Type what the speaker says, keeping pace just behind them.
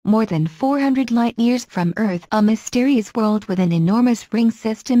More than 400 light-years from Earth, a mysterious world with an enormous ring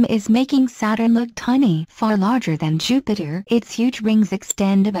system is making Saturn look tiny, far larger than Jupiter. Its huge rings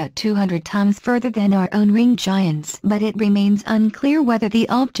extend about 200 times further than our own ring giants, but it remains unclear whether the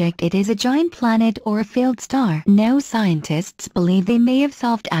object it is a giant planet or a failed star. Now scientists believe they may have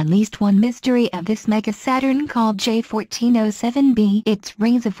solved at least one mystery of this Mega Saturn called J1407b. Its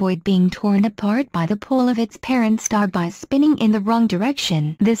rings avoid being torn apart by the pull of its parent star by spinning in the wrong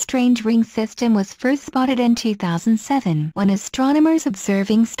direction. This strange ring system was first spotted in 2007 when astronomers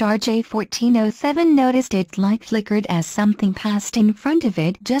observing star J1407 noticed its light flickered as something passed in front of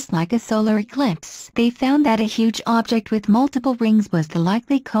it, just like a solar eclipse. They found that a huge object with multiple rings was the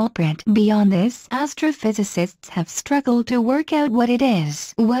likely culprit. Beyond this, astrophysicists have struggled to work out what it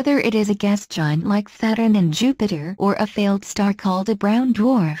is, whether it is a gas giant like Saturn and Jupiter or a failed star called a brown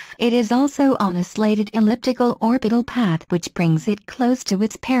dwarf. It is also on a slated elliptical orbital path which brings it close to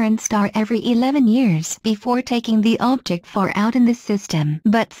its parent star every 11 years before taking the object far out in the system.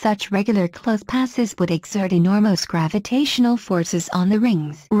 But such regular close passes would exert enormous gravitational forces on the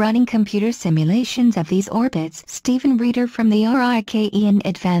rings. Running computer simulations of these orbits, Stephen Reeder from the RIKEN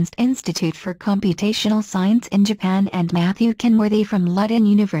Advanced Institute for Computational Science in Japan and Matthew Kenworthy from Leiden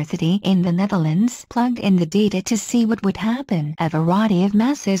University in the Netherlands plugged in the data to see what would happen. A variety of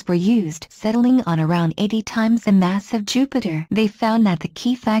masses were used, settling on around 80 times the mass of Jupiter. They found that the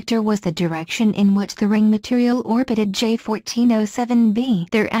key factor was the direction in which the ring material orbited J1407b.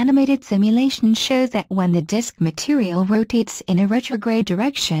 Their animated simulation shows that when the disk material rotates in a retrograde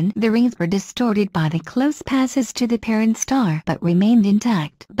direction, the rings were distorted by the close passes to the parent star but remained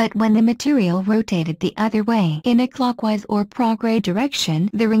intact. But when the material rotated the other way, in a clockwise or prograde direction,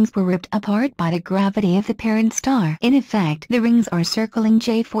 the rings were ripped apart by the gravity of the parent star. In effect, the rings are circling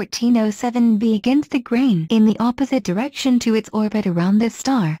J1407b against the grain in the opposite direction to its orbit around the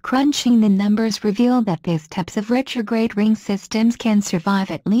star. Crunching the numbers reveal that these types of retrograde ring systems can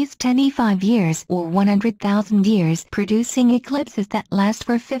survive at least 25 years or 100,000 years, producing eclipses that last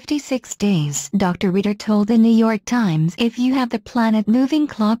for 56 days. Dr. Reeder told the New York Times, "If you have the planet moving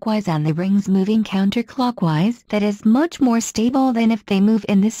clockwise and the rings moving counterclockwise, that is much more stable than if they move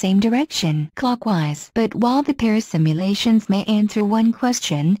in the same direction, clockwise." But while the pair simulations may answer one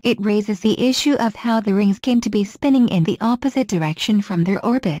question, it raises the issue of how the rings came to be spinning in the opposite direction from their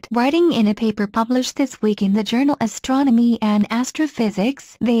orbit. Writing in a paper published this week in the journal Astronomy and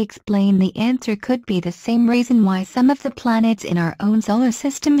Astrophysics, they explain the answer could be the same reason why some of the planets in our own solar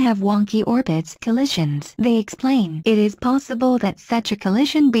system have wonky orbits, collisions. They explain, it is possible that such a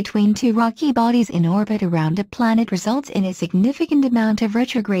collision between two rocky bodies in orbit around a planet results in a significant amount of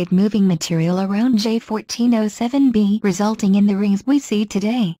retrograde moving material around J1407b, resulting in the rings we see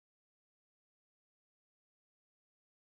today.